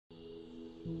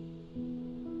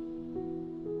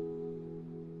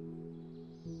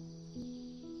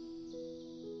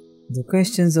The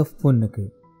questions of Punnaka.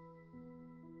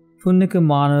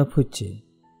 Punnaka-manava-puccha.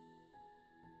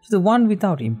 To the one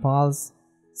without impulse,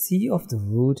 sea of the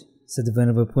wood, said the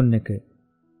Venerable Punnaka,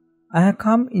 I have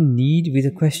come in need with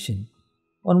a question.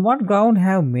 On what ground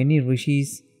have many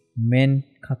rishis, men,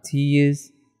 Kshatriyas,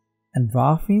 and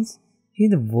Brahmins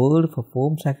in the world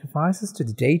performed sacrifices to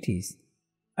the deities?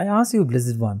 I ask you,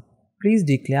 Blessed One, please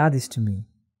declare this to me.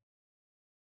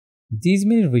 These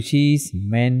many rishis,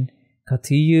 men,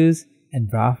 Kshatriyas, and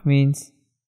Brahmins,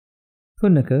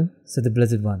 Punnaka, said the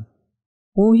Blessed One,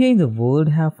 who here in the world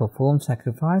have performed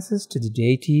sacrifices to the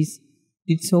deities,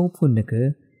 did so,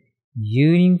 Punnaka,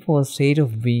 yearning for a state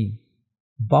of being.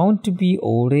 Bound to be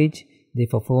old age, they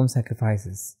perform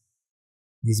sacrifices.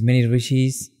 These many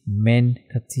rishis, men,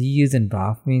 Kshatriyas, and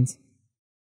Brahmins,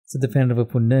 said the Venerable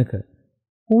Punnaka,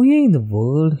 who here in the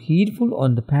world, heedful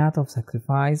on the path of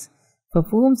sacrifice,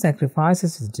 perform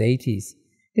sacrifices to the deities,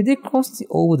 did they cross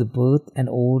over the birth and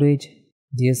old age,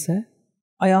 dear sir?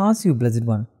 I ask you, Blessed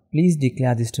One, please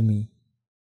declare this to me.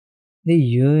 They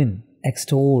yearn,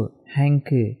 extol,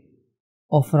 hanker,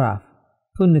 offer up.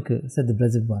 Punnaka, said the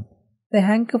Blessed One, they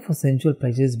hanker for sensual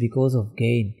pleasures because of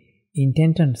gain,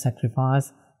 intent on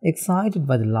sacrifice, excited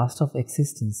by the lust of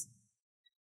existence.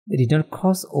 They did not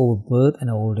cross over birth and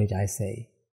old age, I say.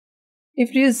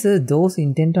 If, dear sir, those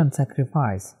intent on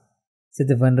sacrifice, said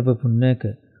the Venerable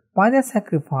Punnaka, by their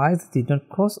sacrifice did not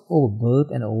cross over birth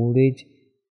and old age,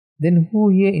 then who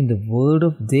here in the world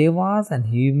of devas and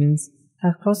humans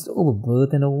have crossed over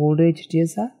birth and old age, dear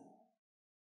sir?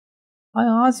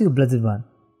 I ask you, Blessed One,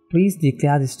 please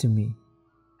declare this to me.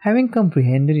 Having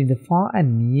comprehended in the far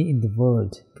and near in the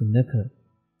world, Punnaka,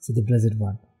 said the Blessed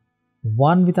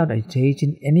One without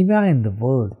agitation anywhere in the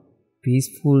world,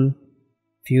 peaceful,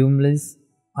 fumeless,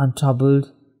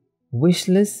 untroubled,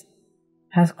 wishless,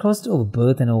 has crossed over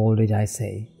birth and old age, I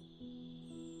say.